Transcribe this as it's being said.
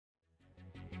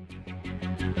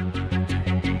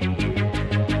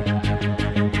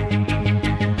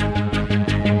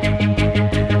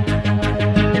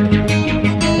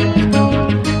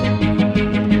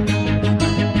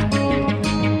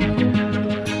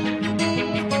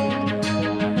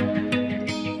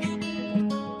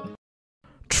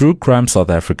True Crime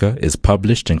South Africa is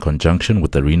published in conjunction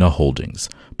with Arena Holdings,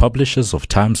 publishers of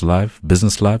Times Live,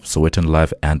 Business Live, Sowetan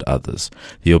Live, and others.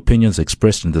 The opinions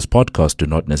expressed in this podcast do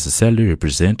not necessarily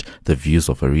represent the views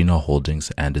of Arena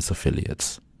Holdings and its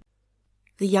affiliates.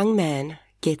 The young man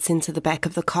gets into the back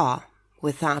of the car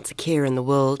without a care in the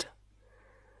world.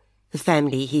 The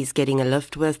family he's getting a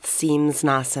lift with seems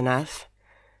nice enough.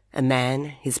 A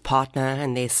man, his partner,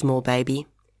 and their small baby.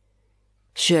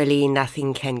 Surely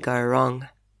nothing can go wrong.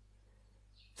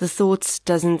 The thought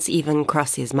doesn't even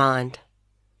cross his mind.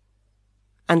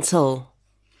 Until,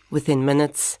 within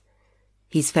minutes,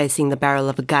 he's facing the barrel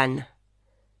of a gun,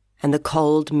 and the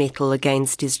cold metal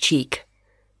against his cheek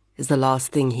is the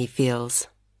last thing he feels.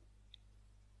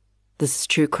 This is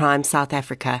True Crime South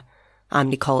Africa. I'm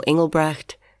Nicole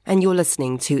Engelbrecht, and you're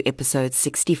listening to episode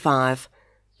 65,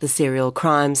 The Serial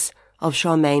Crimes of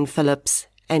Charmaine Phillips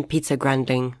and Peter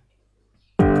Grundling.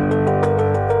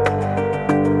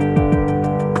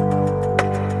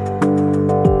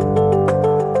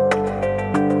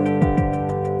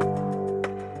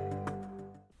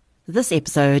 This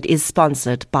episode is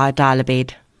sponsored by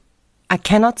Dial-A-Bed. I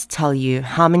cannot tell you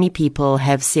how many people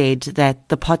have said that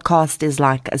the podcast is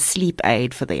like a sleep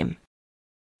aid for them.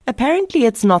 Apparently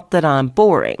it's not that I'm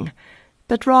boring,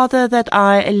 but rather that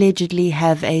I allegedly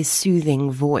have a soothing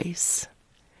voice.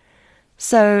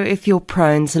 So if you're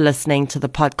prone to listening to the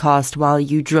podcast while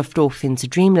you drift off into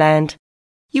dreamland,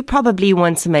 you probably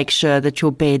want to make sure that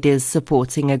your bed is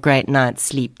supporting a great night's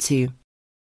sleep too.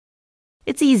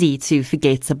 It's easy to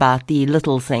forget about the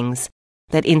little things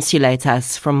that insulate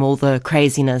us from all the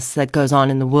craziness that goes on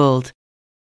in the world.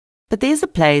 But there's a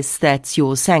place that's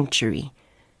your sanctuary,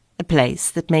 a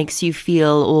place that makes you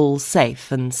feel all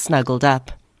safe and snuggled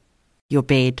up. Your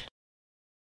bed.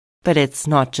 But it's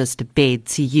not just a bed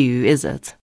to you, is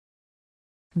it?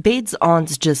 Beds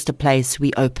aren't just a place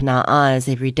we open our eyes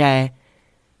every day.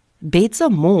 Beds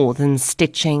are more than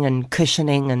stitching and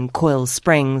cushioning and coil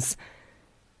springs.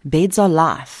 Beds are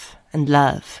life and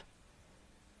love.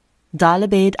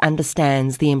 Dial-A-Bed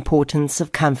understands the importance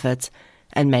of comfort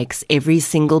and makes every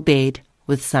single bed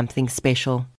with something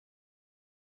special.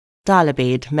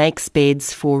 Dial-A-Bed makes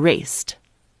beds for rest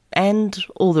and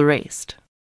all the rest.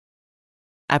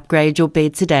 Upgrade your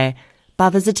bed today by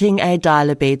visiting a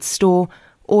Dial-A-Bed store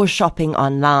or shopping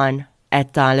online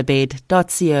at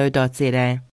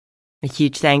dialabed.co.za. A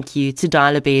huge thank you to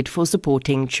Dial-A-Bed for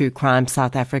supporting True Crime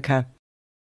South Africa.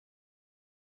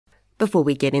 Before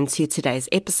we get into today's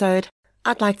episode,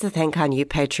 I'd like to thank our new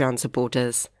Patreon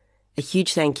supporters. A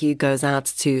huge thank you goes out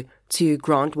to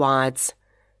Grant Wides,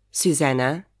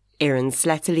 Susanna, Erin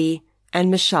Slatterly, and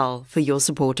Michelle for your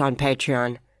support on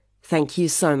Patreon. Thank you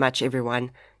so much, everyone.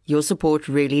 Your support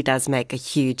really does make a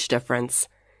huge difference.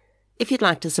 If you'd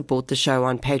like to support the show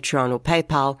on Patreon or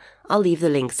PayPal, I'll leave the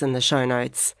links in the show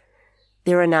notes.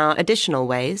 There are now additional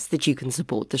ways that you can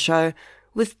support the show,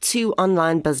 with 2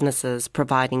 online businesses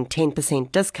providing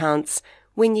 10% discounts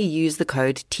when you use the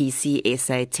code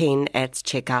TCSA10 at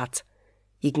checkout.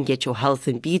 You can get your health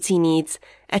and beauty needs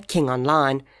at King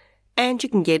Online, and you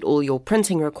can get all your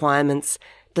printing requirements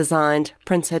designed,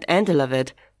 printed, and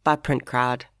delivered by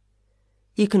PrintCrowd.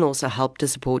 You can also help to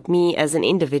support me as an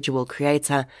individual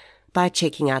creator by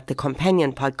checking out the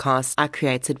companion podcast I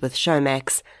created with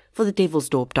Showmax for the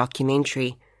Devilsdorp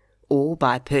documentary, or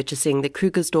by purchasing the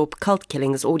Krugersdorp Cult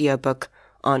Killings audiobook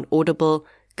on Audible,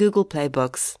 Google Play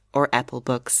Books, or Apple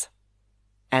Books.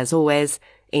 As always,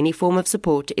 any form of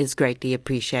support is greatly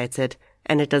appreciated,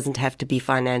 and it doesn't have to be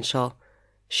financial.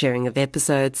 Sharing of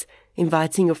episodes,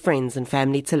 inviting your friends and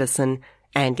family to listen,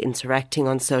 and interacting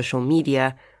on social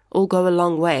media all go a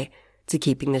long way to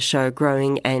keeping the show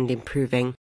growing and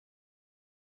improving.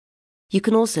 You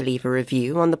can also leave a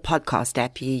review on the podcast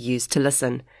app you use to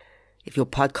listen. If your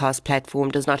podcast platform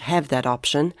does not have that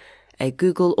option, a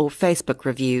Google or Facebook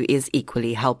review is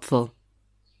equally helpful.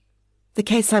 The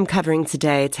case I'm covering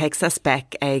today takes us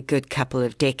back a good couple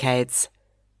of decades,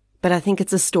 but I think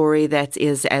it's a story that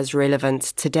is as relevant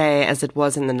today as it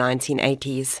was in the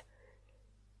 1980s.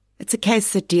 It's a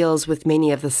case that deals with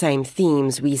many of the same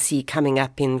themes we see coming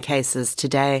up in cases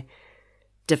today: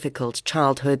 difficult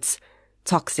childhoods,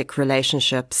 toxic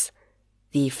relationships,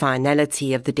 the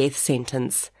finality of the death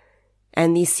sentence,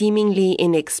 and the seemingly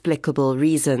inexplicable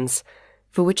reasons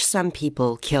for which some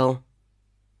people kill.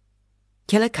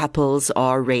 Killer couples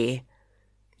are rare,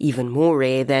 even more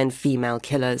rare than female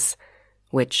killers,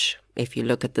 which, if you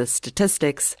look at the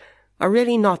statistics, are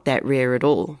really not that rare at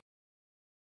all.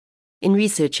 In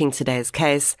researching today's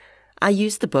case, I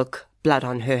used the book Blood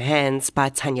on Her Hands by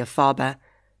Tanya Faber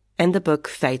and the book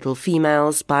Fatal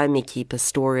Females by Mickey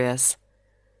Pistorius.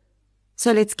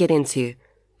 So let's get into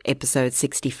Episode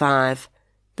 65,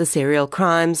 The Serial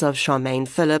Crimes of Charmaine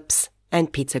Phillips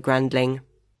and Peter Grundling.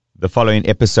 The following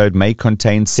episode may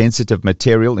contain sensitive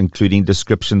material, including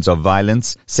descriptions of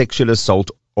violence, sexual assault,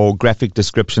 or graphic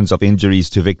descriptions of injuries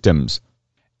to victims.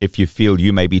 If you feel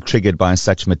you may be triggered by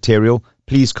such material,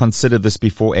 please consider this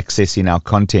before accessing our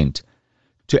content.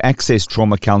 To access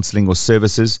trauma counseling or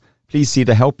services, please see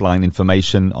the helpline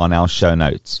information on our show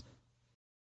notes.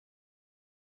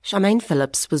 Charmaine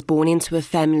Phillips was born into a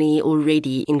family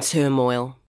already in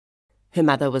turmoil. Her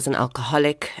mother was an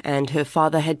alcoholic, and her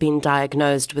father had been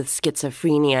diagnosed with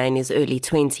schizophrenia in his early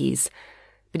 20s,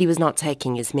 but he was not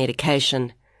taking his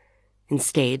medication.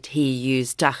 Instead, he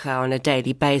used dacha on a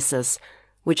daily basis,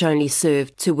 which only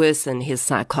served to worsen his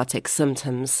psychotic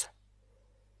symptoms.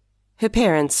 Her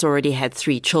parents already had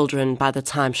 3 children by the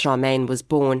time Charmaine was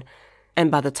born, and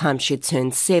by the time she had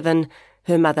turned 7,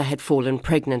 her mother had fallen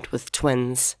pregnant with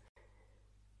twins.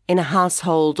 In a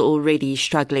household already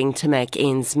struggling to make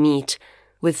ends meet,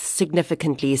 with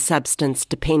significantly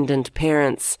substance-dependent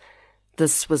parents,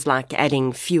 this was like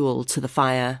adding fuel to the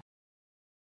fire.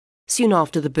 Soon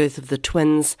after the birth of the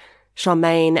twins,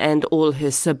 Charmaine and all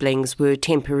her siblings were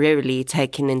temporarily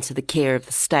taken into the care of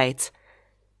the state.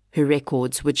 Her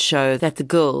records would show that the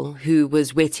girl, who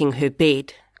was wetting her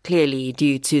bed, clearly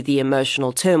due to the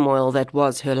emotional turmoil that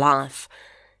was her life,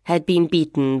 had been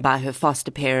beaten by her foster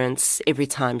parents every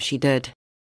time she did.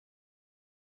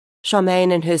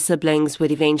 Charmaine and her siblings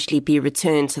would eventually be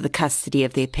returned to the custody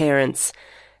of their parents,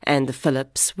 and the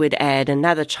Phillips would add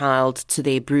another child to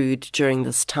their brood during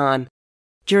this time.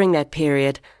 During that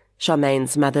period,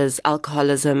 Charmaine's mother's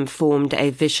alcoholism formed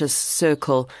a vicious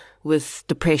circle with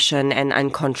depression and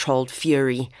uncontrolled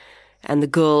fury, and the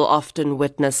girl often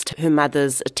witnessed her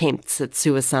mother's attempts at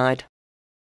suicide.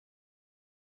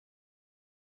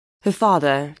 Her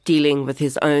father, dealing with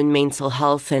his own mental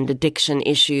health and addiction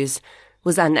issues,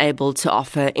 was unable to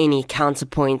offer any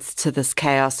counterpoints to this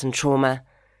chaos and trauma.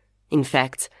 In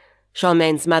fact,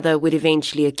 Charmaine's mother would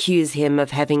eventually accuse him of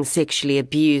having sexually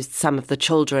abused some of the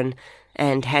children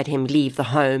and had him leave the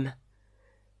home.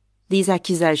 These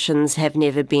accusations have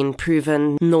never been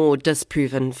proven nor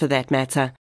disproven for that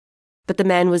matter, but the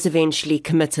man was eventually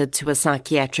committed to a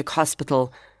psychiatric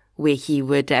hospital where he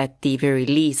would at the very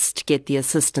least get the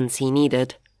assistance he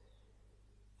needed.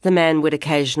 The man would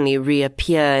occasionally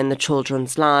reappear in the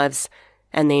children's lives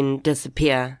and then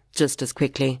disappear just as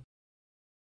quickly.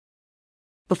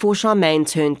 Before Charmaine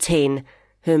turned 10,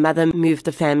 her mother moved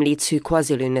the family to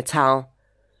KwaZulu-Natal.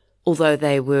 Although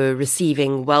they were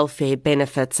receiving welfare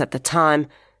benefits at the time,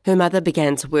 her mother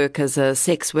began to work as a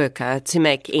sex worker to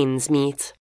make ends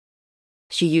meet.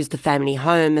 She used the family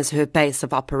home as her base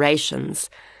of operations,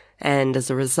 and as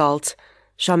a result,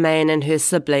 Charmaine and her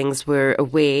siblings were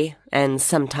aware and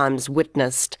sometimes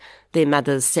witnessed their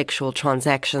mother's sexual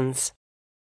transactions.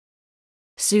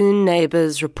 Soon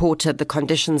neighbours reported the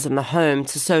conditions in the home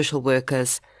to social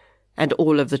workers, and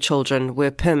all of the children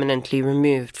were permanently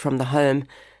removed from the home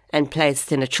and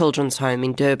placed in a children's home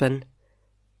in Durban.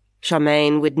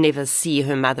 Charmaine would never see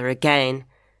her mother again,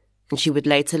 and she would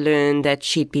later learn that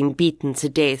she'd been beaten to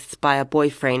death by a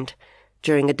boyfriend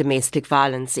during a domestic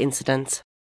violence incident.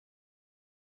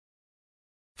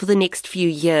 For the next few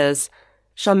years,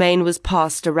 Charmaine was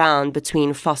passed around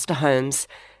between foster homes,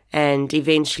 and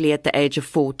eventually at the age of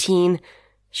 14,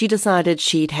 she decided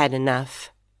she'd had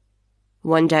enough.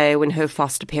 One day when her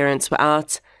foster parents were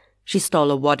out, she stole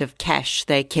a wad of cash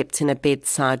they kept in a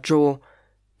bedside drawer,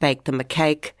 baked them a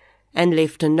cake, and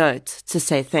left a note to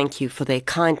say thank you for their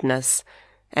kindness,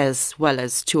 as well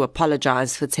as to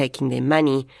apologize for taking their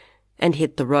money, and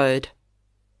hit the road.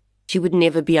 She would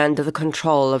never be under the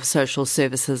control of social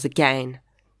services again.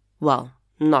 Well,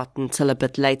 not until a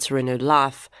bit later in her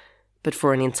life, but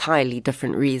for an entirely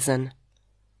different reason.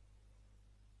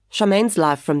 Charmaine's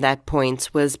life from that point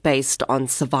was based on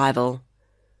survival.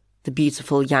 The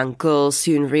beautiful young girl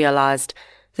soon realized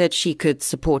that she could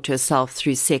support herself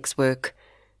through sex work,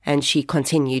 and she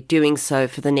continued doing so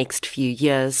for the next few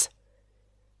years.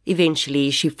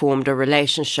 Eventually, she formed a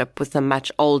relationship with a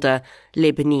much older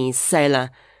Lebanese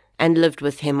sailor and lived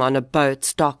with him on a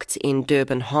boat docked in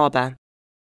Durban Harbour.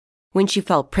 When she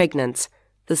fell pregnant,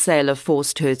 the sailor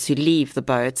forced her to leave the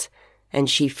boat, and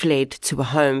she fled to a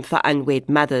home for unwed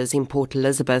mothers in Port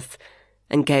Elizabeth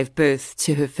and gave birth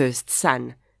to her first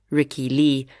son, Ricky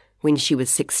Lee, when she was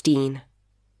 16.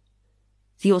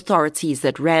 The authorities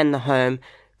that ran the home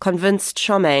convinced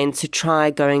Charmaine to try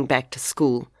going back to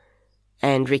school,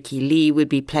 and Ricky Lee would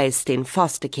be placed in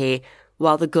foster care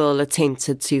while the girl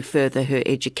attempted to further her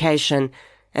education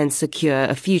and secure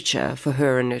a future for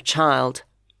her and her child.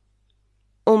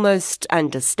 Almost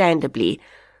understandably,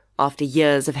 After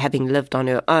years of having lived on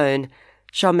her own,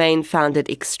 Charmaine found it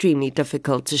extremely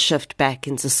difficult to shift back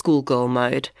into schoolgirl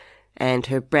mode, and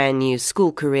her brand new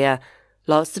school career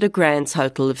lasted a grand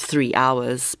total of 3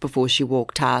 hours before she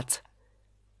walked out.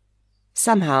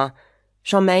 Somehow,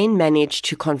 Charmaine managed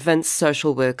to convince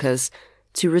social workers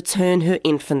to return her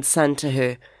infant son to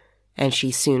her, and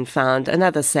she soon found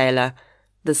another sailor,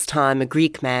 this time a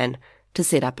Greek man, to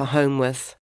set up a home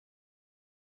with.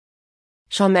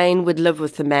 Charmaine would live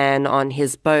with the man on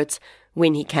his boat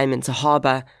when he came into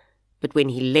harbour, but when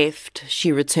he left,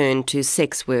 she returned to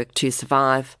sex work to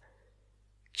survive.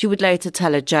 She would later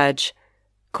tell a judge,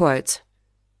 quote,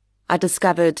 "I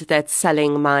discovered that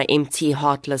selling my empty,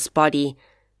 heartless body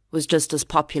was just as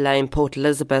popular in Port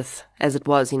Elizabeth as it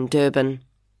was in Durban."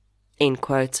 End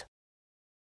quote.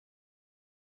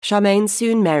 Charmaine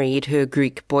soon married her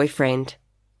Greek boyfriend,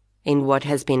 in what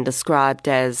has been described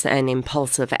as an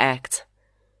impulsive act.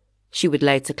 She would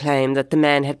later claim that the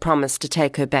man had promised to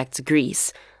take her back to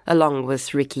Greece, along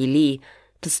with Ricky Lee,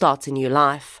 to start a new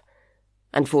life.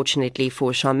 Unfortunately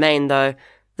for Charmaine, though,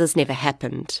 this never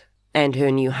happened, and her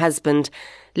new husband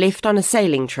left on a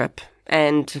sailing trip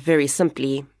and, very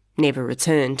simply, never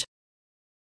returned.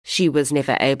 She was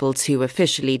never able to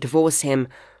officially divorce him,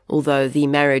 although the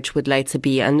marriage would later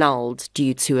be annulled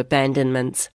due to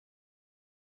abandonment.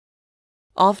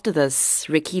 After this,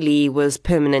 Ricky Lee was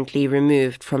permanently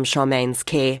removed from Charmaine's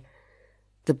care.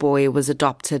 The boy was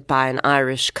adopted by an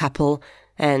Irish couple,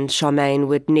 and Charmaine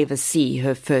would never see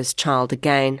her first child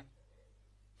again.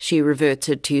 She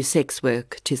reverted to sex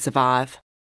work to survive.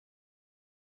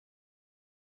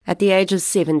 At the age of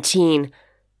 17,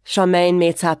 Charmaine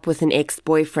met up with an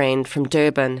ex-boyfriend from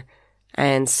Durban,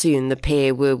 and soon the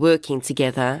pair were working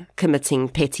together, committing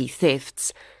petty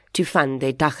thefts to fund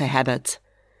their dacha habit.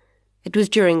 It was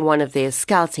during one of their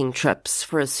scouting trips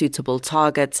for a suitable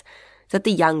target that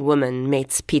the young woman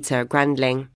met Peter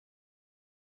Grundling.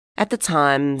 At the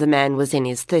time, the man was in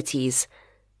his 30s,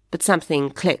 but something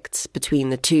clicked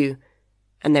between the two,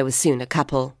 and they were soon a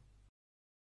couple.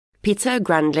 Peter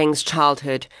Grundling's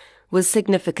childhood was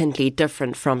significantly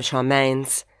different from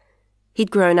Charmaine's. He'd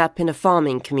grown up in a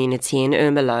farming community in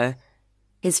Ermelo.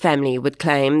 His family would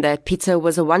claim that Peter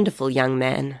was a wonderful young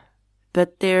man,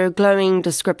 but their glowing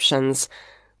descriptions,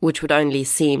 which would only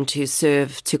seem to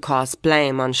serve to cast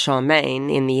blame on Charmaine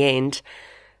in the end,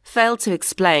 failed to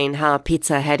explain how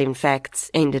Peter had in fact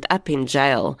ended up in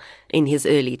jail in his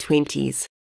early 20s,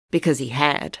 because he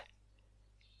had.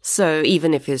 So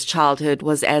even if his childhood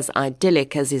was as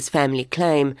idyllic as his family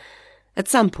claim, at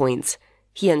some point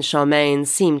he and Charmaine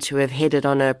seemed to have headed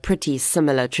on a pretty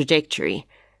similar trajectory,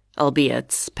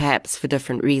 albeit perhaps for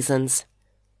different reasons.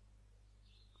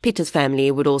 Peter's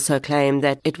family would also claim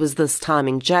that it was this time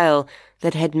in jail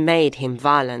that had made him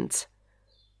violent.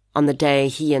 On the day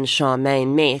he and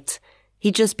Charmaine met,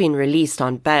 he'd just been released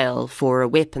on bail for a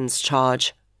weapons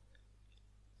charge.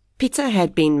 Peter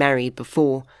had been married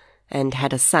before and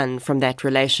had a son from that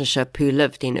relationship who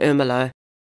lived in Ermelo.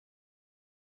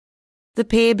 The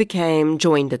pair became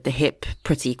joined at the hip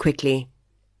pretty quickly.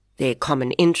 Their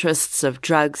common interests of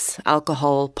drugs,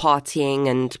 alcohol, partying,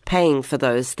 and paying for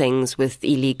those things with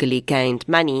illegally gained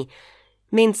money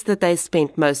meant that they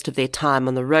spent most of their time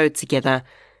on the road together,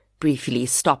 briefly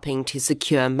stopping to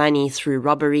secure money through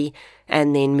robbery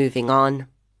and then moving on.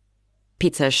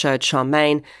 Peter showed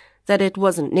Charmaine that it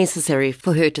wasn't necessary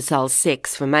for her to sell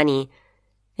sex for money.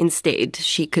 Instead,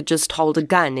 she could just hold a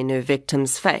gun in her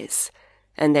victim's face,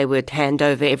 and they would hand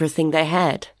over everything they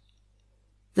had.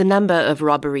 The number of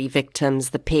robbery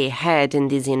victims the pair had in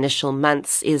these initial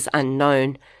months is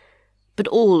unknown, but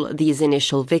all these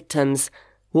initial victims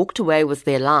walked away with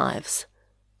their lives,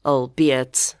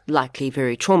 albeit likely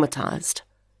very traumatized.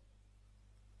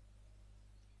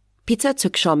 Peter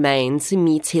took Charmaine to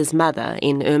meet his mother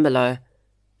in Ermelo.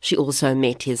 She also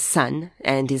met his son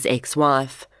and his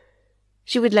ex-wife.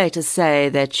 She would later say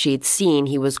that she'd seen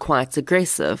he was quite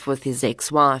aggressive with his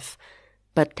ex-wife,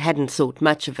 but hadn't thought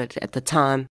much of it at the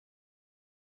time.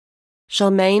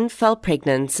 Charmaine fell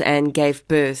pregnant and gave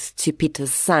birth to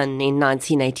Peter's son in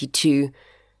 1982.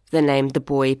 They named the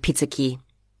boy Pitaki.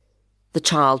 The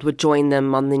child would join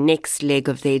them on the next leg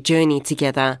of their journey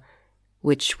together,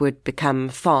 which would become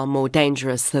far more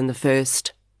dangerous than the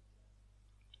first.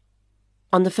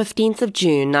 On the 15th of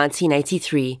June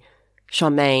 1983,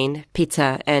 Charmaine,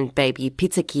 Peter, and baby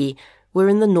Pitaki were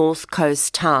in the north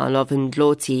coast town of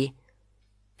Ndloti.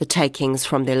 The takings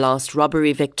from their last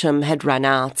robbery victim had run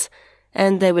out,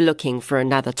 and they were looking for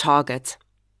another target.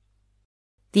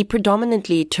 The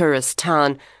predominantly tourist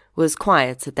town was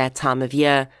quiet at that time of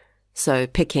year, so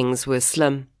pickings were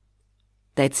slim.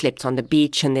 They'd slept on the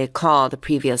beach in their car the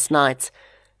previous night,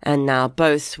 and now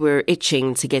both were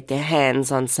itching to get their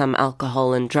hands on some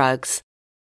alcohol and drugs.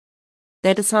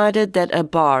 They decided that a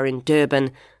bar in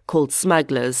Durban called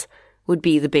Smugglers would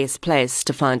be the best place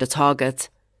to find a target.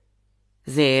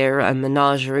 There, a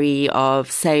menagerie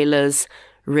of sailors,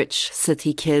 rich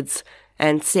city kids,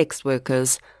 and sex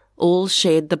workers all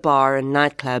shared the bar and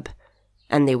nightclub,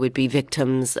 and there would be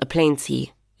victims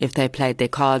aplenty if they played their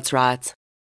cards right.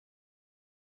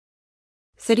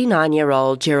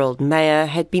 39-year-old Gerald Meyer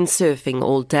had been surfing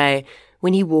all day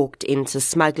when he walked into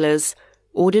Smugglers,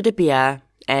 ordered a beer,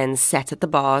 and sat at the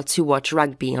bar to watch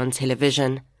rugby on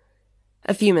television.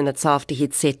 A few minutes after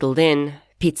he'd settled in,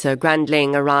 Peter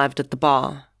Grundling arrived at the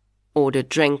bar, ordered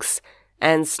drinks,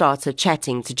 and started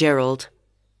chatting to Gerald.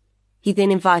 He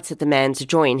then invited the man to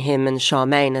join him and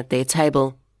Charmaine at their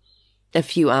table. A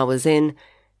few hours in,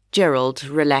 Gerald,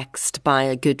 relaxed by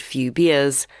a good few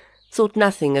beers, thought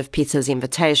nothing of Peter's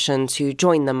invitation to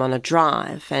join them on a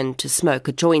drive and to smoke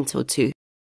a joint or two.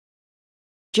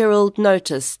 Gerald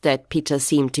noticed that Peter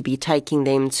seemed to be taking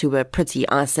them to a pretty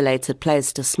isolated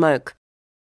place to smoke,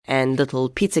 and little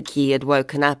Pietertjie had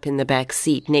woken up in the back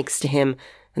seat next to him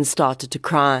and started to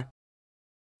cry.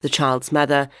 The child's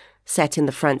mother sat in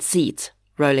the front seat,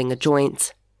 rolling a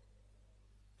joint.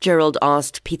 Gerald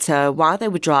asked Peter why they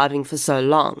were driving for so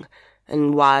long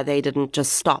and why they didn't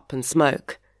just stop and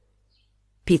smoke.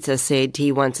 Peter said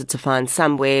he wanted to find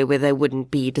somewhere where they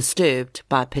wouldn't be disturbed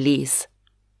by police.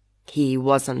 He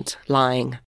wasn't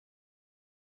lying.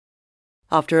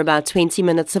 After about 20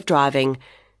 minutes of driving,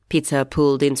 Peter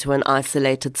pulled into an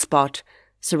isolated spot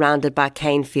surrounded by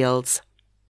cane fields.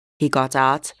 He got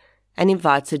out and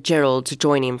invited Gerald to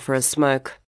join him for a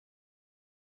smoke.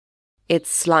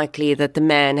 It's likely that the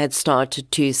man had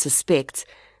started to suspect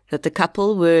that the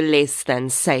couple were less than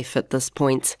safe at this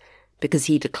point, because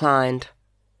he declined.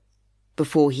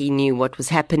 Before he knew what was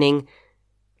happening,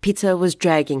 Peter was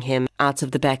dragging him out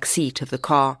of the back seat of the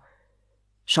car.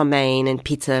 Charmaine and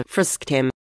Peter frisked him,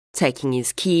 taking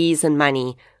his keys and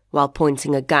money while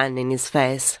pointing a gun in his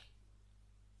face.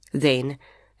 Then,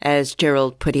 as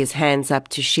Gerald put his hands up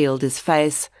to shield his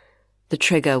face, the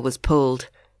trigger was pulled,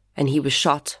 and he was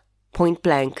shot point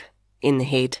blank in the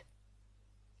head.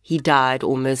 He died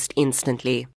almost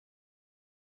instantly.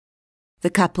 The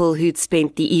couple who'd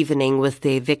spent the evening with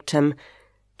their victim,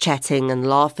 chatting and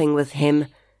laughing with him,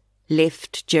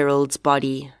 left Gerald's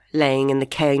body laying in the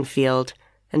cane field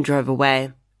and drove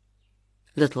away.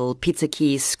 Little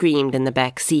Pietertjie screamed in the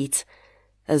back seat,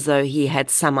 as though he had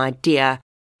some idea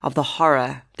of the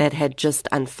horror that had just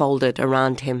unfolded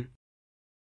around him.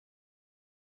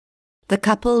 The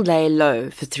couple lay low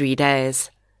for 3 days.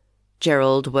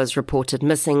 Gerald was reported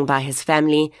missing by his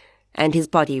family, and his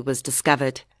body was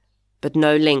discovered, but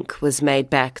no link was made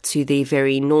back to the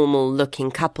very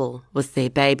normal-looking couple with their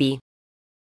baby.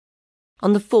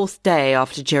 On the 4th day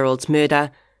after Gerald's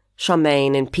murder,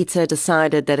 Charmaine and Peter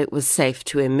decided that it was safe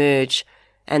to emerge,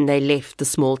 and they left the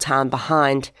small town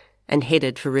behind and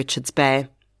headed for Richards Bay.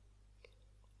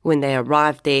 When they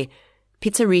arrived there,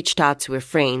 Peter reached out to a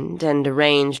friend and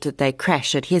arranged that they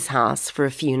crash at his house for a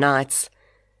few nights.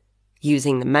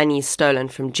 Using the money stolen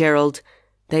from Gerald,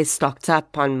 they stocked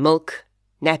up on milk,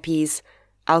 nappies,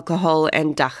 alcohol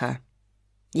and dagga.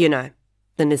 You know,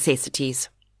 the necessities.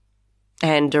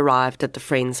 And arrived at the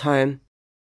friend's home.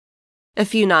 A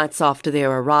few nights after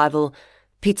their arrival,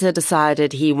 Peter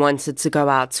decided he wanted to go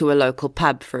out to a local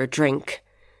pub for a drink.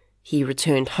 He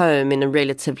returned home in a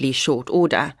relatively short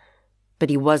order, but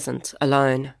he wasn't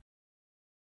alone.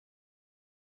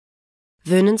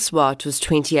 Vernon Swart was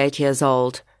 28 years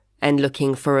old and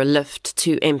looking for a lift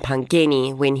to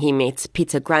Empangeni when he met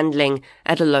Peter Grundling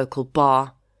at a local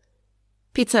bar.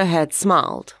 Peter had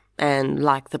smiled and,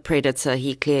 like the predator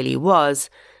he clearly was,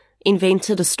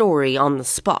 invented a story on the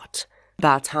spot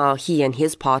about how he and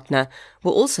his partner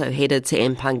were also headed to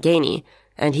Empangeni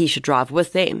and he should drive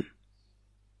with them.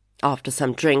 After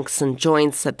some drinks and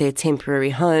joints at their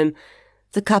temporary home,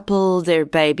 the couple, their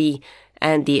baby,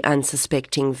 and the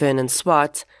unsuspecting Vernon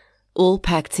Swart all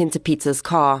packed into Peter's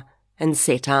car and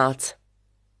set out.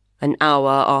 An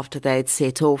hour after they'd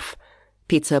set off,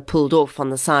 Peter pulled off on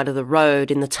the side of the road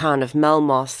in the town of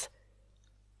Melmoth.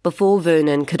 Before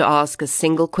Vernon could ask a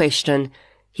single question,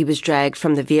 he was dragged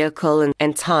from the vehicle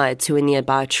and tied to a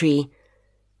nearby tree.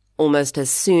 Almost as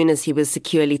soon as he was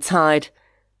securely tied,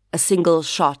 a single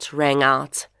shot rang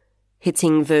out,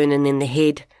 hitting Vernon in the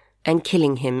head and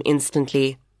killing him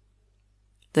instantly.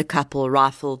 The couple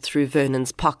rifled through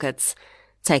Vernon's pockets,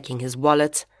 taking his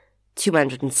wallet,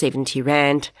 270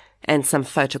 rand, and some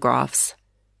photographs.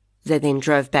 They then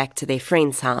drove back to their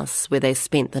friend's house where they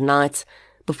spent the night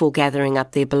before gathering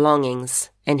up their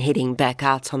belongings and heading back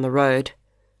out on the road.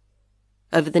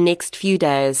 Over the next few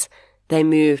days, they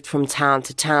moved from town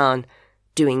to town,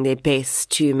 doing their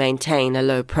best to maintain a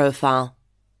low profile.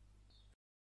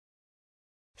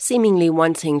 Seemingly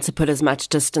wanting to put as much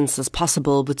distance as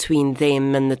possible between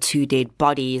them and the two dead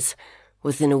bodies,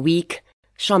 within a week,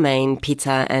 Charmaine,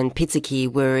 Peter and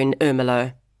Pitiki were in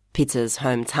Ermelo, Peter's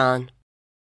hometown.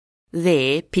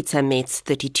 There, Peter met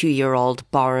 32-year-old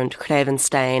Barend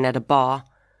Gravenstein at a bar.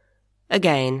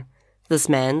 Again, this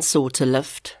man sought a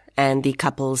lift, and the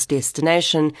couple's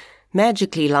destination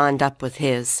magically lined up with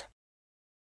his.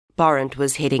 Barend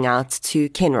was heading out to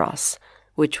Kinross,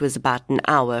 which was about an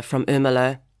hour from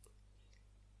Ermelo.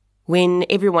 When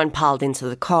everyone piled into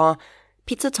the car,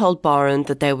 Peter told Barend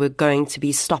that they were going to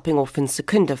be stopping off in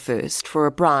Secunda first for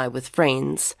a braai with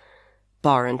friends.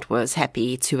 Barend was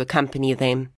happy to accompany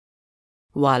them.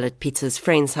 While at Peter's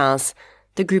friend's house,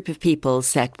 the group of people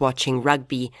sat watching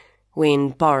rugby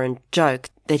when Barend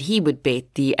joked that he would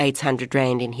bet the 800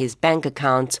 rand in his bank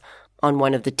account on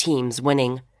one of the teams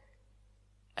winning.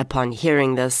 Upon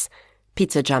hearing this,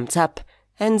 Peter jumped up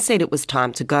and said it was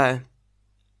time to go.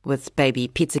 With baby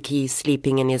Pitiki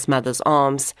sleeping in his mother's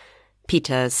arms,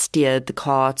 Peter steered the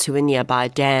car to a nearby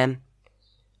dam.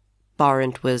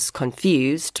 Barend was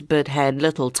confused but had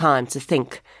little time to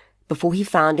think before he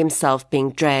found himself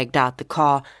being dragged out the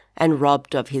car and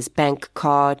robbed of his bank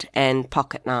card and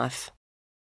pocket knife.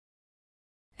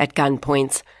 At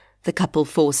gunpoint, the couple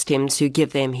forced him to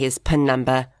give them his PIN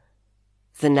number.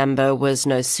 The number was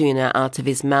no sooner out of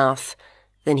his mouth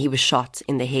than he was shot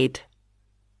in the head.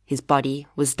 His body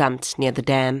was dumped near the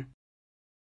dam.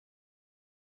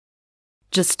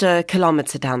 Just a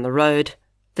kilometre down the road,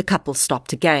 the couple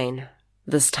stopped again,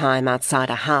 this time outside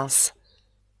a house.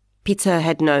 Peter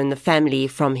had known the family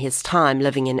from his time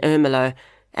living in Ermelo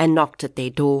and knocked at their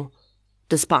door,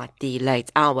 despite the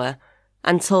late hour,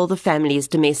 until the family's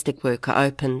domestic worker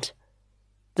opened.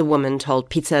 The woman told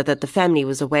Peter that the family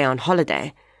was away on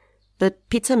holiday, but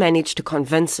Peter managed to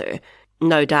convince her,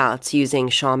 no doubt using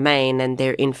Charmaine and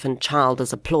their infant child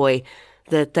as a ploy,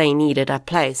 that they needed a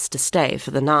place to stay for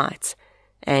the night,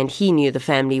 and he knew the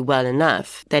family well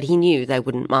enough that he knew they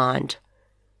wouldn't mind.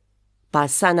 By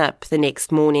sun-up the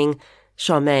next morning,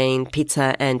 Charmaine,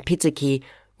 Peter and Pitiki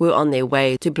were on their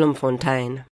way to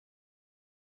Bloemfontein.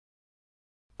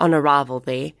 On arrival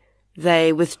there,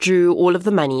 they withdrew all of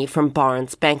the money from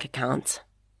Barend's bank account.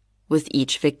 With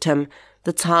each victim,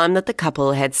 the time that the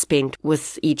couple had spent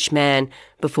with each man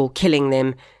before killing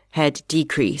them had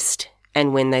decreased,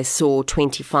 and when they saw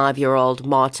 25-year-old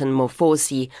Martin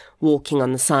Morforsi walking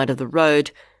on the side of the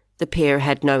road, the pair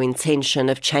had no intention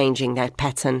of changing that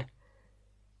pattern.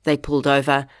 They pulled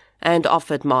over and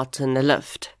offered Martin a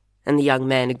lift, and the young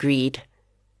man agreed.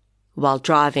 While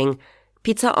driving,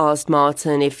 Peter asked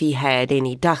Martin if he had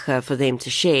any dacha for them to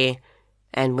share,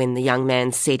 and when the young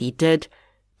man said he did,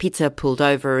 Peter pulled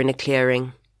over in a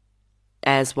clearing.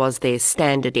 As was their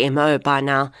standard MO by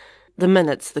now, the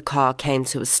minute the car came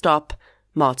to a stop,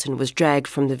 Martin was dragged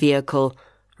from the vehicle,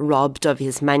 robbed of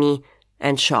his money,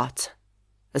 and shot.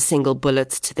 A single bullet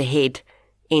to the head,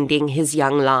 ending his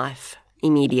young life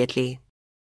immediately.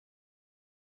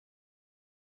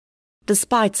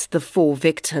 Despite the 4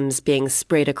 victims being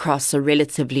spread across a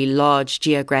relatively large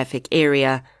geographic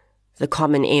area, the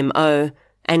common MO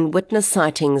and witness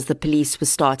sightings the police were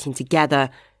starting to gather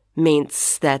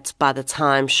meant that by the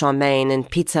time Charmaine and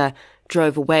Peter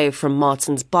drove away from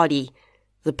Martin's body,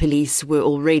 the police were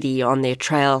already on their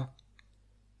trail.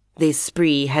 Their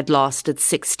spree had lasted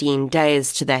 16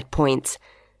 days to that point,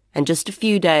 and just a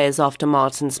few days after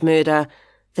Martin's murder,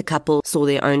 the couple saw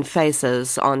their own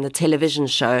faces on the television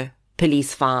show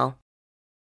Police File.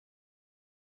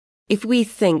 If we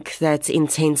think that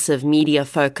intensive media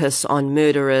focus on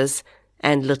murderers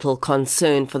and little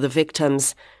concern for the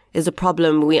victims is a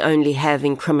problem we only have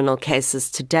in criminal cases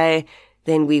today,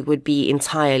 then we would be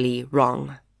entirely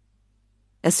wrong.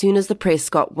 As soon as the press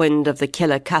got wind of the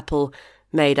killer couple,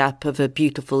 made up of a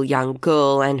beautiful young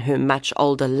girl and her much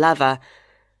older lover,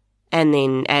 and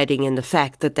then adding in the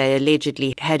fact that they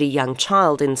allegedly had a young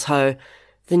child in tow,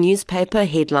 the newspaper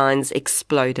headlines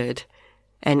exploded,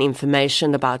 and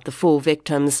information about the 4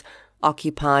 victims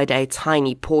occupied a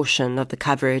tiny portion of the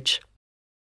coverage.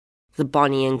 The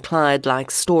Bonnie and Clyde-like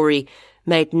story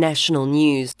made national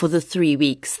news for the 3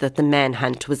 weeks that the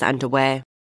manhunt was underway.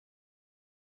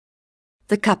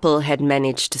 The couple had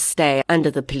managed to stay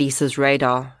under the police's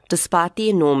radar despite the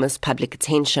enormous public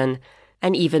attention,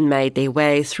 and even made their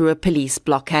way through a police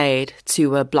blockade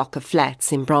to a block of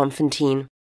flats in Braamfontein.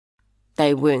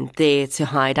 They weren't there to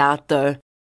hide out though.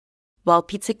 While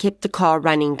Peter kept the car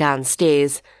running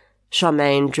downstairs,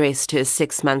 Charmaine dressed her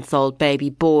 6-month-old baby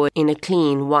boy in a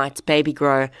clean white baby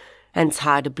grow and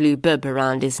tied a blue bib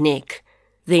around his neck.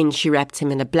 Then she wrapped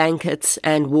him in a blanket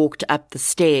and walked up the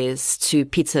stairs to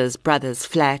Peter's brother's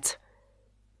flat.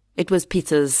 It was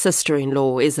Peter's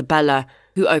sister-in-law, Isabella,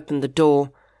 who opened the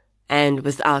door, and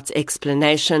without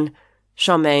explanation,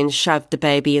 Charmaine shoved the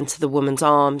baby into the woman's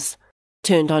arms,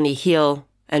 turned on her heel,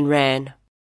 and ran.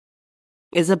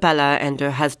 Isabella and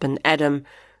her husband Adam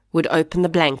would open the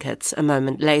blankets a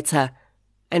moment later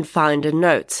and find a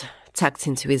note tucked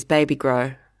into his baby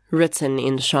grow, written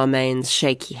in Charmaine's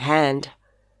shaky hand.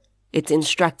 It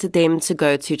instructed them to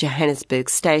go to Johannesburg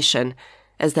Station,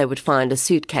 as they would find a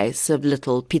suitcase of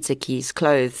little Pietertjie's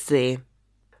clothes there.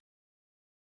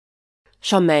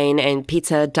 Charmaine and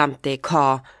Peter dumped their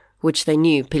car, which they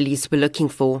knew police were looking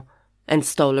for, and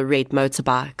stole a red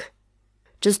motorbike.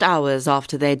 Just hours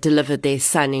after they delivered their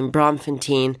son in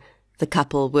Braamfontein, the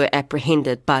couple were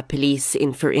apprehended by police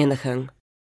in Vereeniging.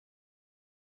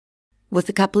 With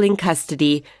the couple in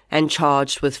custody and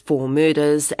charged with 4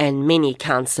 murders and many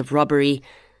counts of robbery,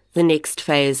 the next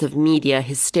phase of media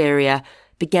hysteria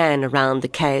began around the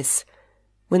case,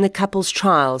 when the couple's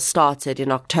trial started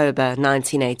in October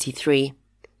 1983.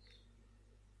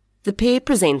 The pair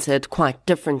presented quite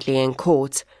differently in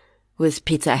court, with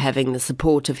Peter having the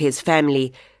support of his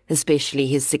family, especially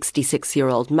his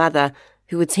 66-year-old mother,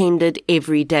 who attended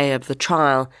every day of the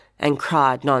trial and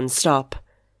cried non-stop.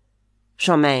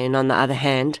 Charmaine, on the other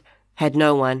hand, had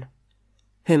no one.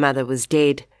 Her mother was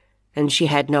dead, and she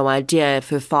had no idea if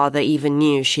her father even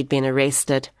knew she'd been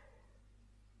arrested.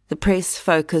 The press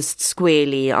focused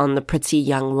squarely on the pretty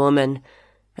young woman,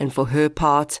 and for her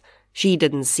part, she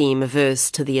didn't seem averse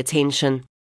to the attention.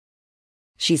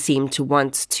 She seemed to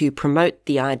want to promote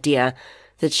the idea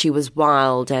that she was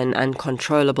wild and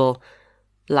uncontrollable,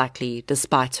 likely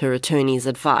despite her attorney's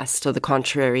advice to the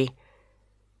contrary.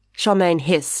 Charmaine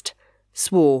hissed,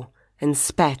 swore, and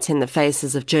spat in the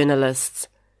faces of journalists.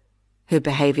 Her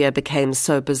behavior became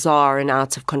so bizarre and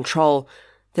out of control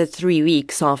that 3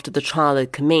 weeks after the trial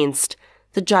had commenced,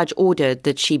 the judge ordered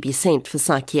that she be sent for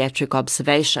psychiatric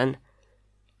observation.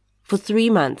 For 3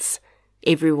 months,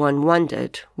 everyone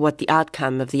wondered what the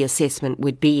outcome of the assessment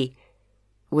would be.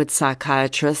 Would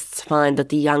psychiatrists find that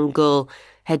the young girl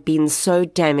had been so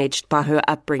damaged by her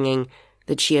upbringing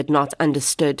that she had not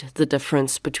understood the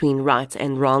difference between right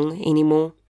and wrong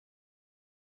anymore?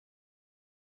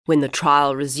 When the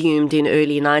trial resumed in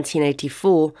early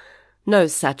 1984, no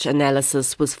such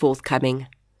analysis was forthcoming.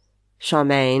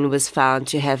 Charmaine was found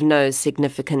to have no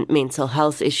significant mental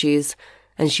health issues,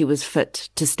 and she was fit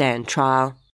to stand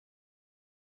trial.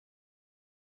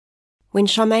 When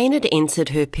Charmaine had entered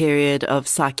her period of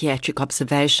psychiatric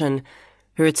observation,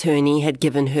 her attorney had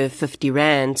given her 50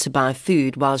 rand to buy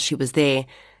food while she was there,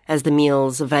 as the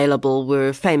meals available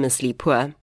were famously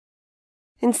poor.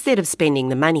 Instead of spending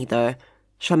the money, though,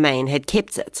 Charmaine had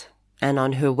kept it, and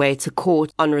on her way to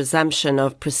court on resumption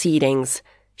of proceedings,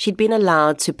 she'd been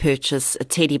allowed to purchase a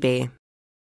teddy bear.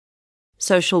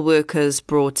 Social workers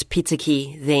brought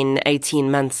Pietertjie, then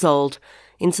 18 months old,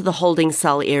 into the holding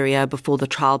cell area before the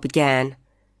trial began.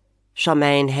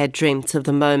 Charmaine had dreamt of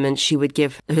the moment she would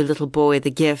give her little boy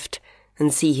the gift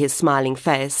and see his smiling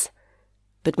face.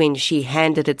 But when she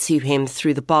handed it to him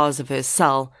through the bars of her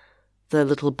cell, the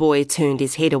little boy turned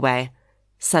his head away,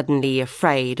 suddenly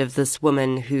afraid of this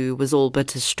woman who was all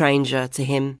but a stranger to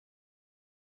him.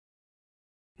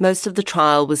 Most of the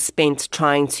trial was spent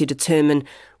trying to determine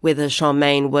whether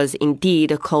Charmaine was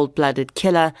indeed a cold-blooded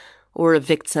killer or a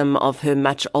victim of her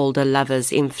much older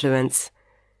lover's influence.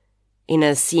 In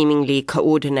a seemingly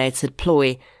coordinated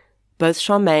ploy, both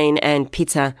Charmaine and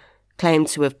Peter claimed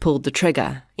to have pulled the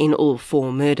trigger in all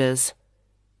 4 murders.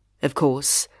 Of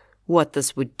course, what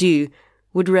this would do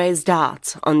would raise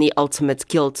doubt on the ultimate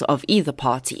guilt of either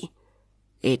party.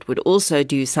 It would also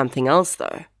do something else,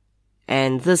 though,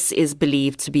 and this is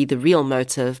believed to be the real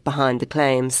motive behind the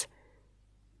claims.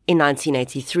 In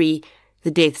 1983,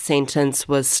 the death sentence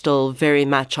was still very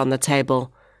much on the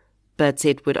table, but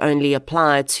it would only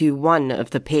apply to one of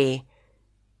the pair.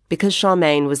 Because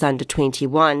Charmaine was under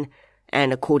 21,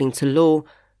 and according to law,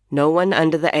 no one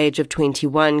under the age of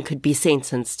 21 could be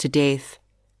sentenced to death.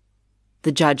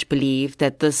 The judge believed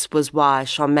that this was why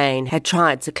Charmaine had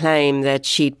tried to claim that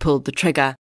she'd pulled the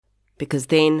trigger, because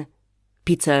then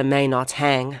Peter may not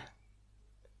hang.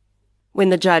 When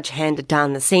the judge handed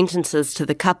down the sentences to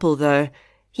the couple, though,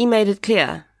 he made it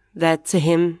clear that to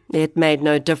him it made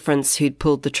no difference who'd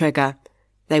pulled the trigger.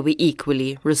 They were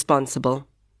equally responsible.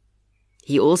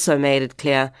 He also made it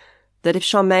clear that if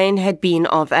Charmaine had been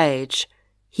of age,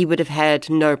 he would have had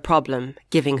no problem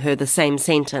giving her the same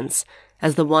sentence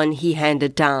as the one he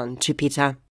handed down to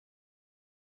Peter.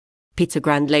 Peter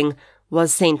Grundling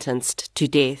was sentenced to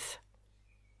death.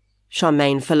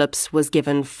 Charmaine Phillips was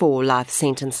given 4 life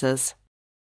sentences.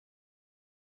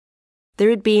 There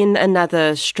had been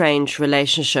another strange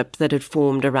relationship that had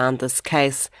formed around this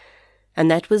case,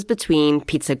 and that was between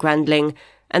Peter Grundling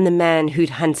and the man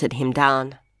who'd hunted him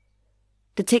down.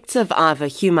 Detective Ivor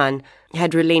Human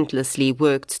had relentlessly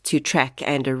worked to track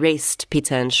and arrest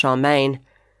Peter and Charmaine,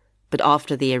 but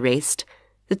after the arrest,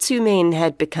 the 2 men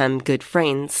had become good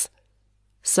friends.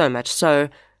 So much so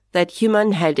that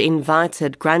Human had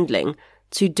invited Grundling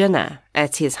to dinner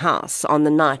at his house on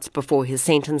the night before his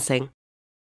sentencing.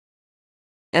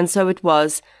 And so it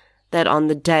was that on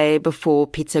the day before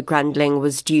Peter Grundling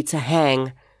was due to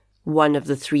hang, one of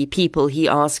the 3 people he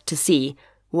asked to see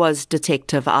was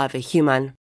Detective Ivor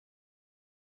Human.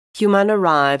 Human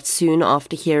arrived soon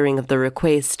after hearing of the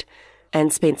request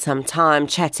and spent some time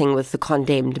chatting with the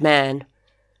condemned man.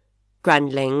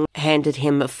 Grundling handed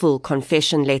him a full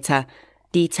confession letter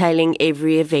detailing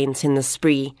every event in the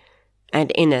spree,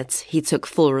 and in it he took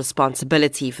full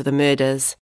responsibility for the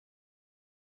murders.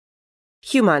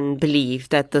 Human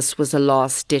believed that this was a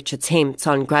last-ditch attempt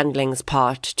on Grundling's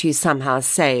part to somehow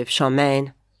save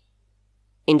Charmaine.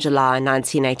 In July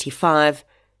 1985,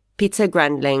 Peter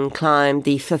Grundling climbed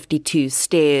the 52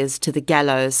 stairs to the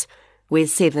gallows, where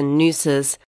 7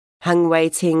 nooses hung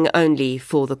waiting only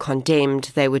for the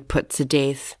condemned they would put to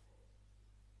death.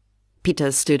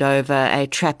 Peter stood over a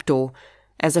trapdoor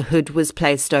as a hood was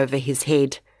placed over his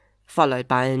head, followed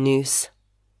by a noose.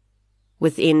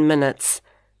 Within minutes,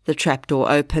 the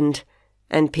trapdoor opened,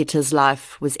 and Peter's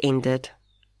life was ended.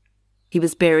 He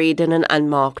was buried in an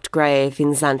unmarked grave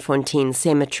in Zandfontein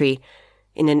Cemetery,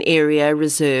 in an area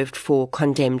reserved for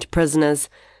condemned prisoners,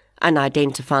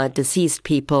 unidentified deceased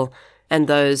people, and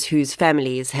those whose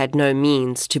families had no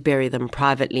means to bury them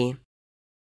privately.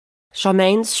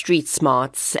 Charmaine's street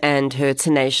smarts and her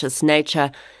tenacious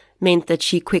nature meant that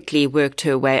she quickly worked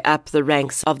her way up the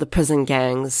ranks of the prison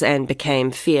gangs and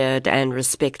became feared and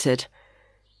respected.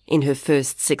 In her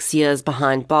first 6 years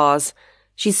behind bars,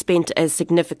 she spent a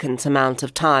significant amount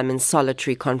of time in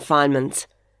solitary confinement.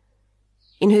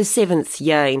 In her 7th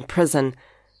year in prison,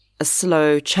 a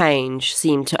slow change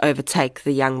seemed to overtake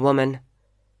the young woman.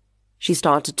 She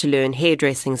started to learn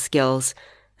hairdressing skills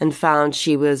and found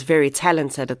she was very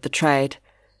talented at the trade.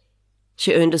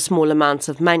 She earned a small amount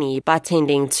of money by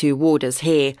tending to warders'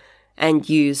 hair and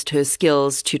used her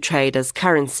skills to trade as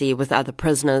currency with other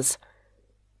prisoners.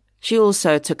 She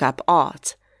also took up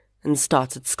art and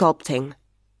started sculpting.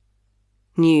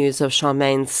 News of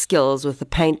Charmaine's skills with the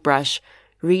paintbrush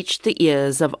reached the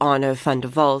ears of Arno van der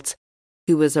Walt,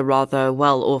 who was a rather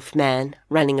well-off man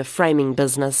running a framing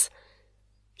business.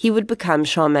 He would become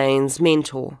Charmaine's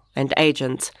mentor and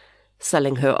agent,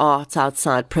 selling her art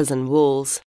outside prison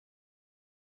walls.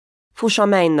 For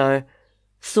Charmaine, though,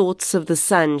 thoughts of the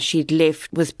son she'd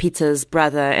left with Peter's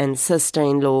brother and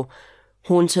sister-in-law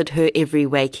haunted her every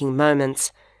waking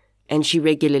moment, and she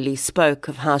regularly spoke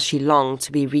of how she longed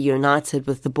to be reunited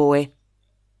with the boy.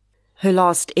 Her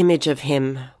last image of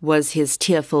him was his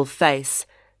tearful face,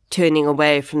 turning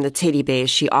away from the teddy bear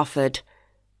she offered,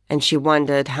 and she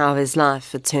wondered how his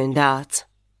life had turned out.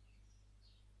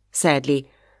 Sadly,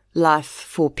 life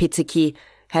for Pitiki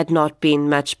had not been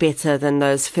much better than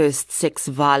those first 6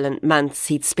 violent months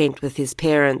he'd spent with his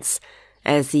parents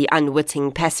as the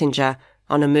unwitting passenger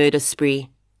on a murder spree.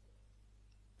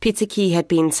 Pitiki had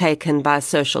been taken by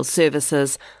social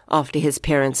services after his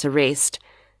parents' arrest,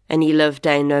 and he lived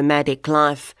a nomadic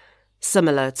life,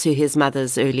 similar to his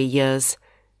mother's early years,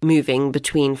 moving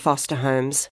between foster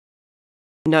homes.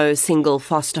 No single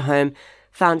foster home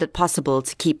found it possible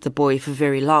to keep the boy for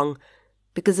very long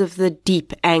because of the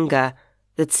deep anger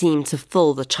that seemed to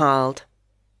fill the child.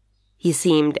 He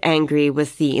seemed angry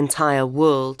with the entire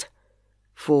world,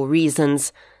 for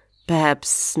reasons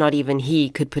perhaps not even he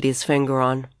could put his finger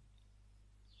on.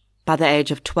 By the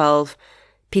age of 12,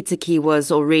 Pitiki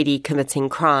was already committing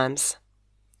crimes.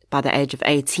 By the age of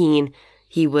 18,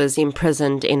 he was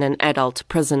imprisoned in an adult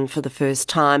prison for the first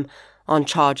time on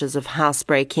charges of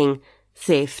housebreaking,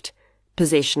 theft,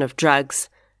 possession of drugs,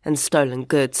 and stolen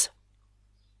goods.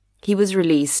 He was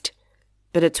released,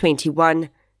 but at 21,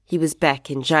 he was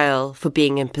back in jail for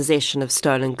being in possession of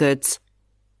stolen goods.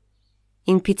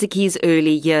 In Pitiki's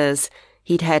early years,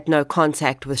 he'd had no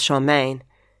contact with Charmaine,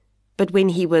 but when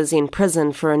he was in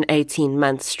prison for an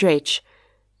 18-month stretch,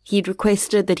 he'd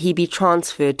requested that he be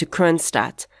transferred to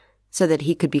Kroonstad so that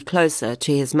he could be closer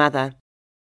to his mother.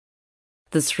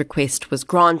 This request was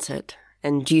granted,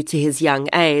 and due to his young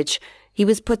age, he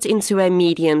was put into a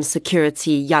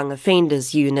medium-security young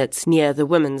offenders unit near the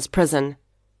women's prison.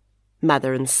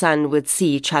 Mother and son would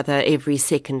see each other every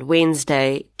second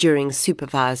Wednesday during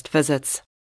supervised visits.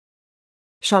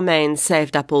 Charmaine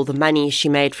saved up all the money she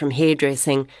made from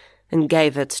hairdressing and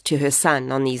gave it to her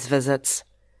son on these visits.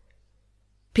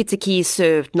 Pitiki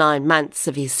served 9 months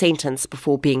of his sentence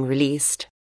before being released.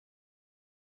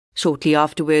 Shortly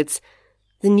afterwards,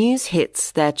 the news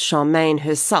hit that Charmaine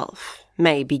herself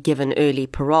may be given early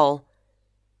parole.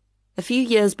 A few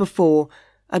years before,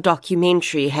 a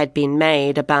documentary had been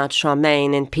made about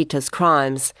Charmaine and Peter's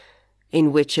crimes,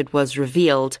 in which it was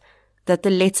revealed that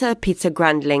the letter Peter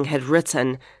Grundling had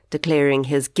written declaring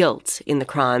his guilt in the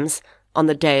crimes on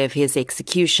the day of his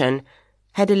execution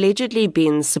had allegedly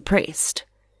been suppressed,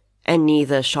 and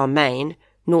neither Charmaine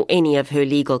nor any of her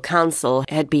legal counsel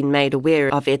had been made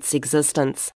aware of its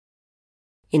existence.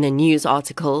 In a news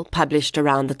article published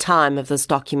around the time of this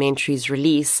documentary's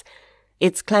release,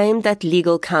 it's claimed that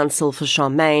legal counsel for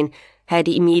Charmaine had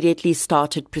immediately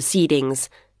started proceedings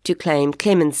to claim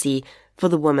clemency for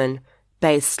the woman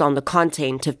based on the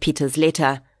content of Peter's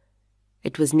letter.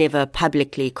 It was never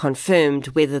publicly confirmed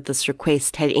whether this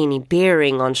request had any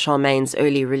bearing on Charmaine's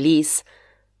early release,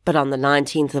 but on the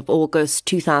 19th of August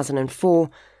 2004,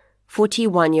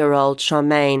 41-year-old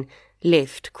Charmaine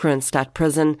left Kroonstad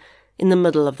prison in the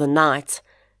middle of the night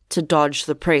to dodge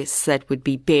the press that would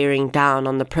be bearing down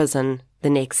on the prison the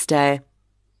next day.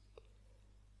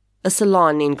 A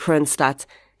salon in Kroonstad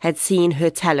had seen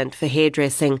her talent for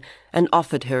hairdressing and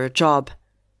offered her a job.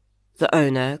 The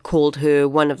owner called her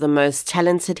one of the most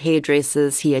talented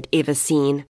hairdressers he had ever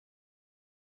seen.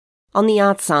 On the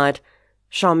outside,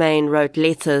 Charmaine wrote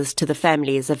letters to the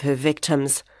families of her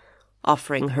victims,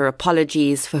 offering her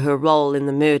apologies for her role in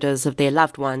the murders of their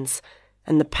loved ones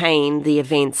and the pain the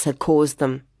events had caused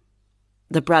them.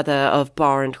 The brother of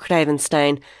Barend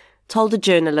Gravenstein told a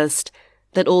journalist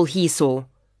that all he saw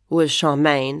was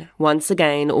Charmaine once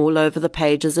again all over the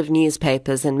pages of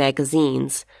newspapers and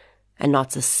magazines, and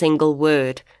not a single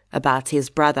word about his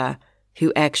brother,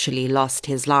 who actually lost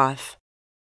his life.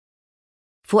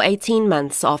 For 18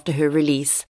 months after her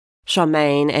release,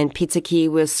 Charmaine and Pitiki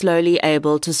were slowly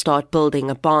able to start building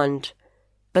a bond,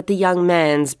 but the young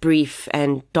man's brief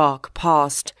and dark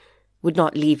past would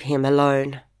not leave him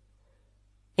alone.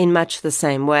 In much the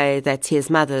same way that his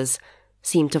mother's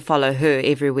seemed to follow her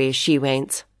everywhere she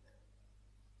went.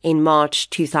 In March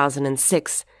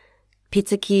 2006,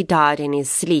 Pitiki died in his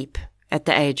sleep at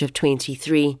the age of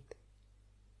 23.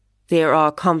 There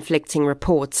are conflicting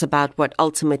reports about what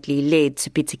ultimately led to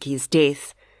Pitiki's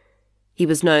death. He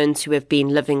was known to have been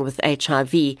living with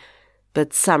HIV,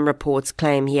 but some reports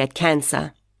claim he had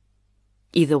cancer.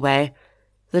 Either way,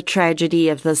 the tragedy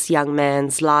of this young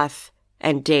man's life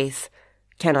and death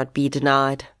cannot be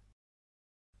denied.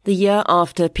 The year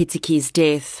after Pitiki's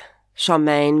death,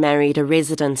 Charmaine married a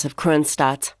resident of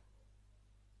Kroonstad.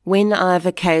 When I've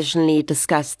occasionally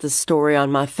discussed this story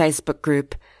on my Facebook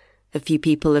group, a few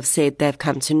people have said they've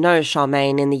come to know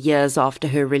Charmaine in the years after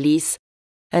her release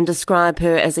and describe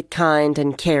her as a kind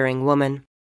and caring woman.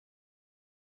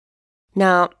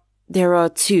 Now, there are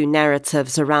 2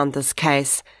 narratives around this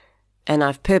case, and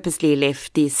I've purposely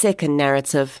left the second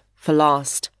narrative for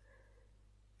last.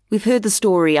 We've heard the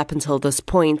story up until this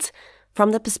point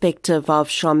from the perspective of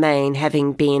Charmaine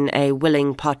having been a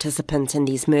willing participant in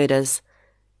these murders.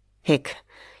 Heck,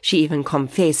 she even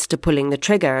confessed to pulling the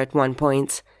trigger at one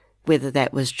point, whether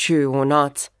that was true or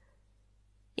not.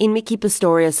 In Miki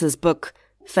Pistorius's book,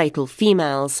 Fatal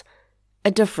Females,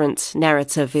 a different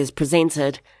narrative is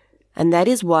presented, and that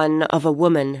is one of a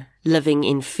woman living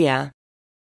in fear.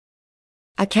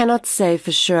 I cannot say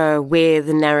for sure where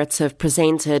the narrative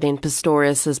presented in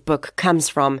Pistorius's book comes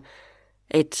from.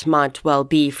 It might well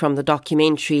be from the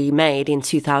documentary made in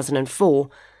 2004,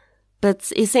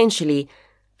 but essentially,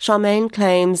 Charmaine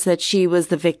claims that she was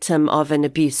the victim of an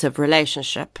abusive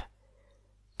relationship.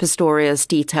 Pistorius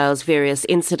details various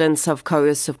incidents of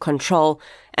coercive control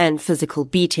and physical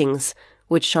beatings,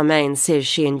 which Charmaine says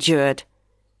she endured.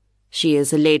 She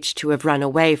is alleged to have run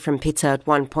away from Peter at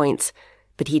one point,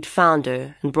 but he'd found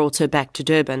her and brought her back to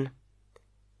Durban.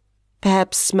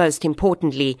 Perhaps most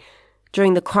importantly,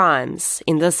 during the crimes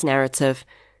in this narrative,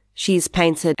 she's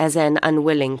painted as an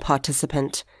unwilling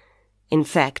participant. In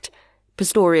fact,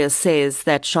 Pistorius says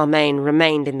that Charmaine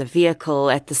remained in the vehicle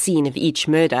at the scene of each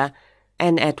murder,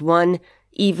 and at one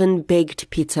even begged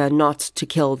Peter not to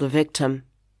kill the victim.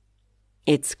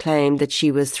 It's claimed that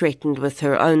she was threatened with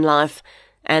her own life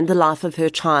and the life of her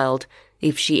child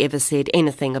if she ever said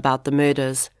anything about the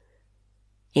murders.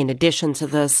 In addition to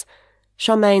this,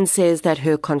 Charmaine says that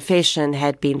her confession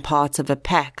had been part of a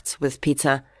pact with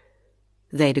Peter.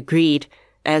 They'd agreed,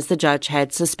 as the judge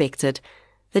had suspected,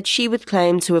 that she would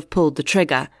claim to have pulled the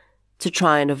trigger to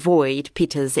try and avoid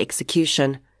Peter's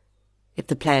execution. If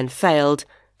the plan failed,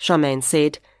 Charmaine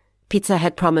said, Peter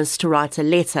had promised to write a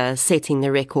letter setting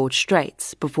the record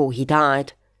straight before he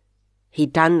died.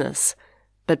 He'd done this,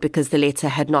 but because the letter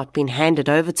had not been handed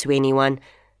over to anyone,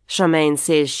 Charmaine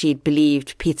says she'd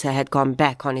believed Peter had gone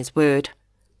back on his word.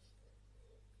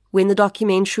 When the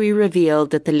documentary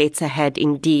revealed that the letter had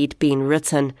indeed been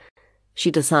written,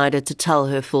 she decided to tell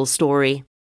her full story.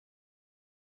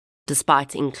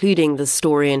 Despite including the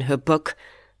story in her book,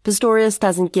 Pistorius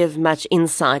doesn't give much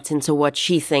insight into what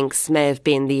she thinks may have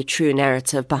been the true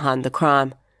narrative behind the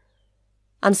crime.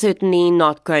 I'm certainly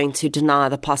not going to deny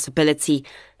the possibility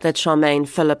that Charmaine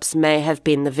Phillips may have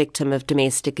been the victim of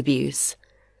domestic abuse.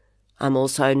 I'm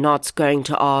also not going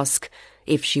to ask,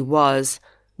 if she was,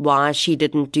 why she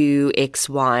didn't do X,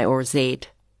 Y, or Z.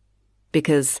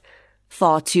 Because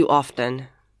far too often,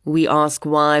 we ask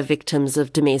why victims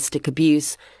of domestic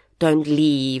abuse don't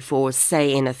leave or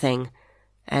say anything,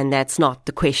 and that's not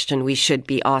the question we should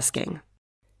be asking.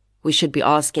 We should be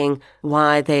asking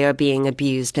why they are being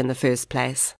abused in the first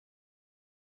place.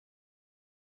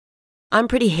 I'm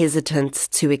pretty hesitant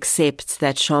to accept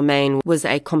that Charmaine was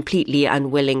a completely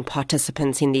unwilling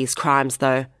participant in these crimes,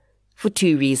 though, for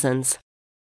two reasons.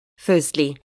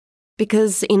 Firstly,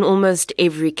 because in almost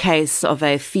every case of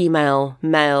a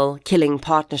female-male killing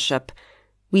partnership,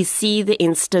 we see the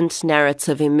instant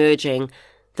narrative emerging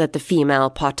that the female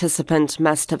participant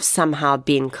must have somehow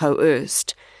been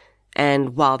coerced,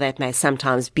 and while that may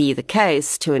sometimes be the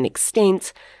case to an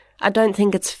extent, I don't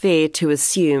think it's fair to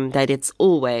assume that it's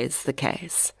always the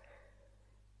case.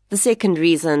 The second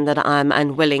reason that I'm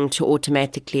unwilling to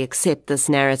automatically accept this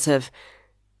narrative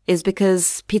is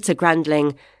because Peter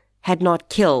Grundling had not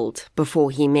killed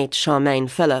before he met Charmaine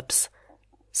Phillips,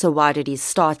 so why did he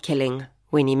start killing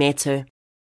when he met her?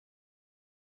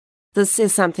 This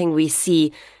is something we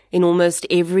see in almost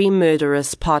every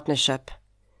murderous partnership.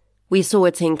 We saw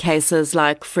it in cases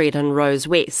like Fred and Rose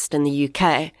West in the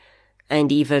UK, and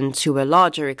even to a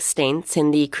larger extent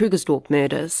in the Krugersdorp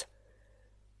murders.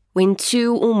 When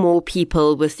two or more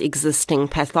people with existing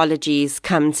pathologies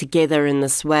come together in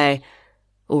this way,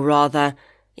 or rather,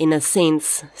 in a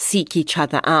sense, seek each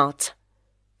other out,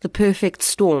 the perfect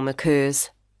storm occurs.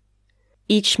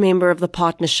 Each member of the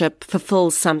partnership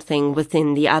fulfills something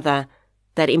within the other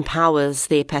that empowers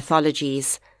their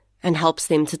pathologies and helps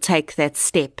them to take that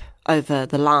step over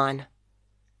the line.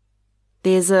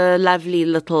 There's a lovely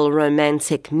little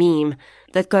romantic meme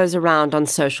that goes around on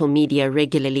social media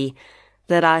regularly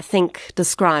that I think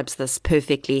describes this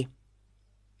perfectly.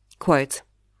 Quote,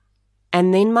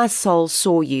 "And then my soul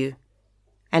saw you,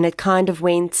 and it kind of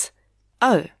went,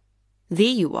 oh, there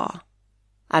you are.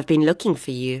 I've been looking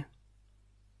for you."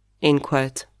 End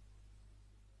quote.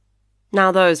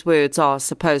 Now those words are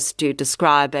supposed to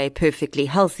describe a perfectly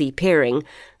healthy pairing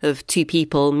of two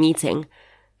people meeting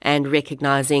and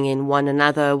recognizing in one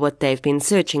another what they've been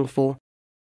searching for.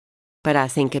 But I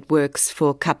think it works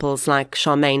for couples like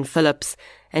Charmaine Phillips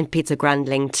and Peter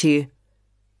Grundling too.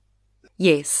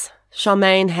 Yes,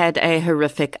 Charmaine had a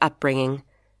horrific upbringing.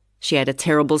 She had a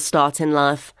terrible start in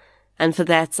life, and for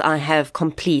that I have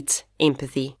complete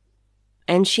empathy.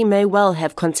 And she may well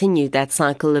have continued that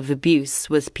cycle of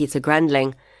abuse with Peter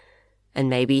Grundling, and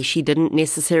maybe she didn't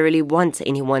necessarily want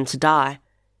anyone to die.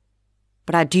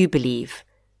 But I do believe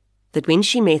that when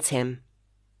she met him,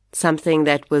 something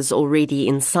that was already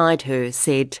inside her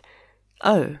said,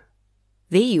 oh,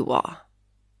 there you are.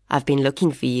 I've been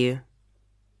looking for you.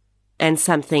 And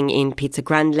something in Peter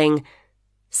Grundling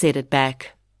said it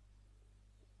back.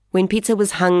 When Peter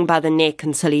was hung by the neck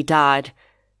until he died,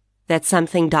 that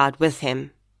something died with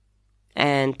him.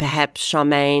 And perhaps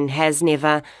Charmaine has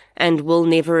never and will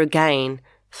never again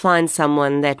find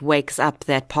someone that wakes up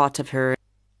that part of her.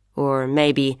 Or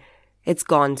maybe it's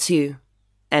gone too,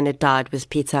 and it died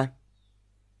with Peter.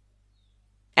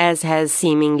 As has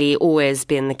seemingly always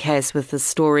been the case with this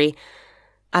story,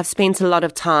 I've spent a lot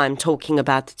of time talking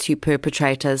about the two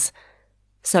perpetrators.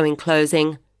 So in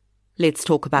closing, let's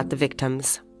talk about the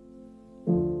victims.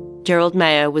 Gerald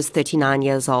Mayer was 39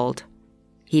 years old.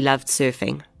 He loved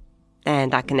surfing,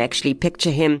 and I can actually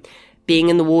picture him being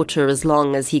in the water as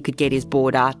long as he could get his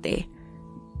board out there.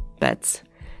 But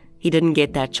he didn't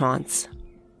get that chance.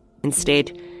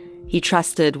 Instead, he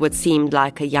trusted what seemed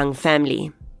like a young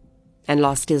family and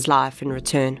lost his life in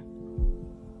return.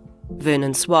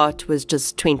 Vernon Swart was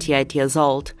just 28 years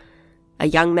old, a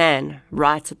young man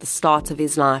right at the start of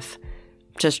his life,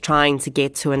 just trying to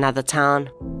get to another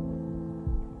town.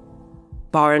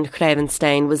 Barend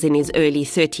Gravenstein was in his early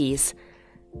 30s,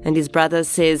 and his brother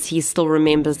says he still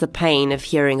remembers the pain of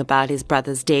hearing about his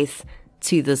brother's death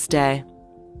to this day.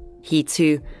 He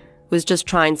too was just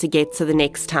trying to get to the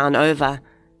next town over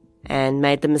and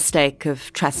made the mistake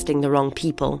of trusting the wrong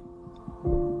people.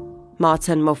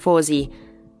 Martin Mofozi,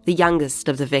 the youngest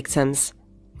of the victims,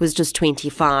 was just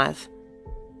 25.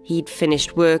 He'd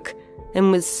finished work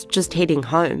and was just heading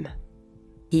home.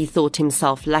 He thought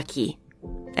himself lucky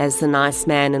as the nice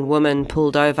man and woman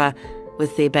pulled over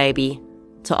with their baby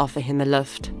to offer him a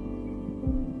lift.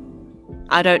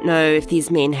 I don't know if these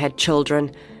men had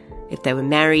children, if they were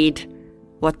married,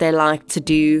 what they liked to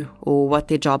do, or what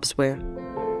their jobs were.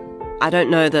 I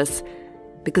don't know this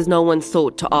because no one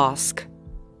thought to ask,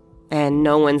 and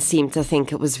no one seemed to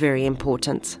think it was very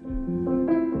important.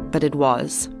 But it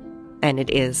was, and it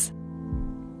is.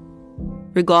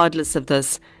 Regardless of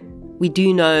this, we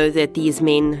do know that these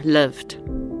men lived.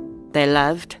 They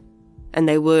loved, and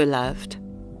they were loved.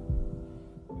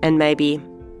 And maybe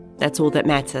that's all that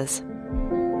matters.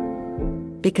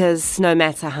 Because no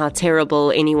matter how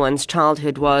terrible anyone's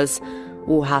childhood was,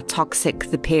 or how toxic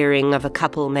the pairing of a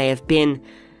couple may have been,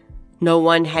 no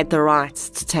one had the right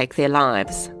to take their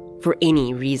lives for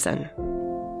any reason.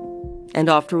 And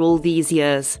after all these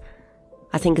years,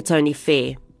 I think it's only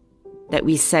fair that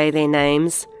we say their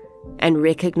names and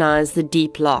recognize the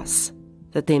deep loss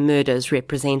that their murders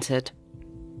represented.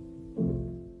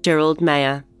 Gerald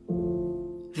Meyer,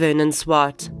 Vernon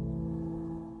Swart,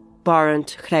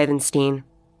 Barend Gravenstein,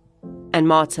 and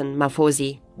Martin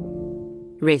Mofozi.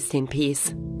 Rest in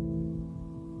peace.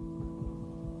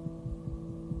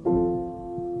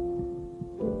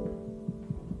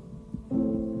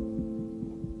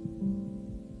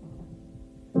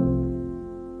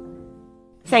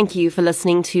 Thank you for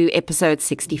listening to episode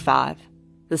 65,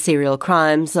 The Serial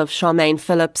Crimes of Charmaine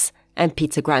Phillips and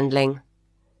Peter Grundling.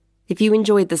 If you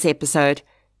enjoyed this episode,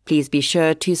 please be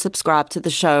sure to subscribe to the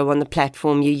show on the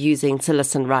platform you're using to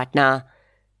listen right now.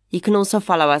 You can also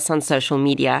follow us on social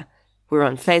media. We're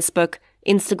on Facebook,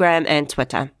 Instagram, and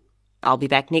Twitter. I'll be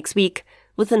back next week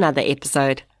with another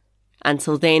episode.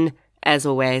 Until then, as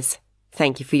always,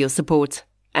 thank you for your support,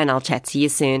 and I'll chat to you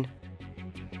soon.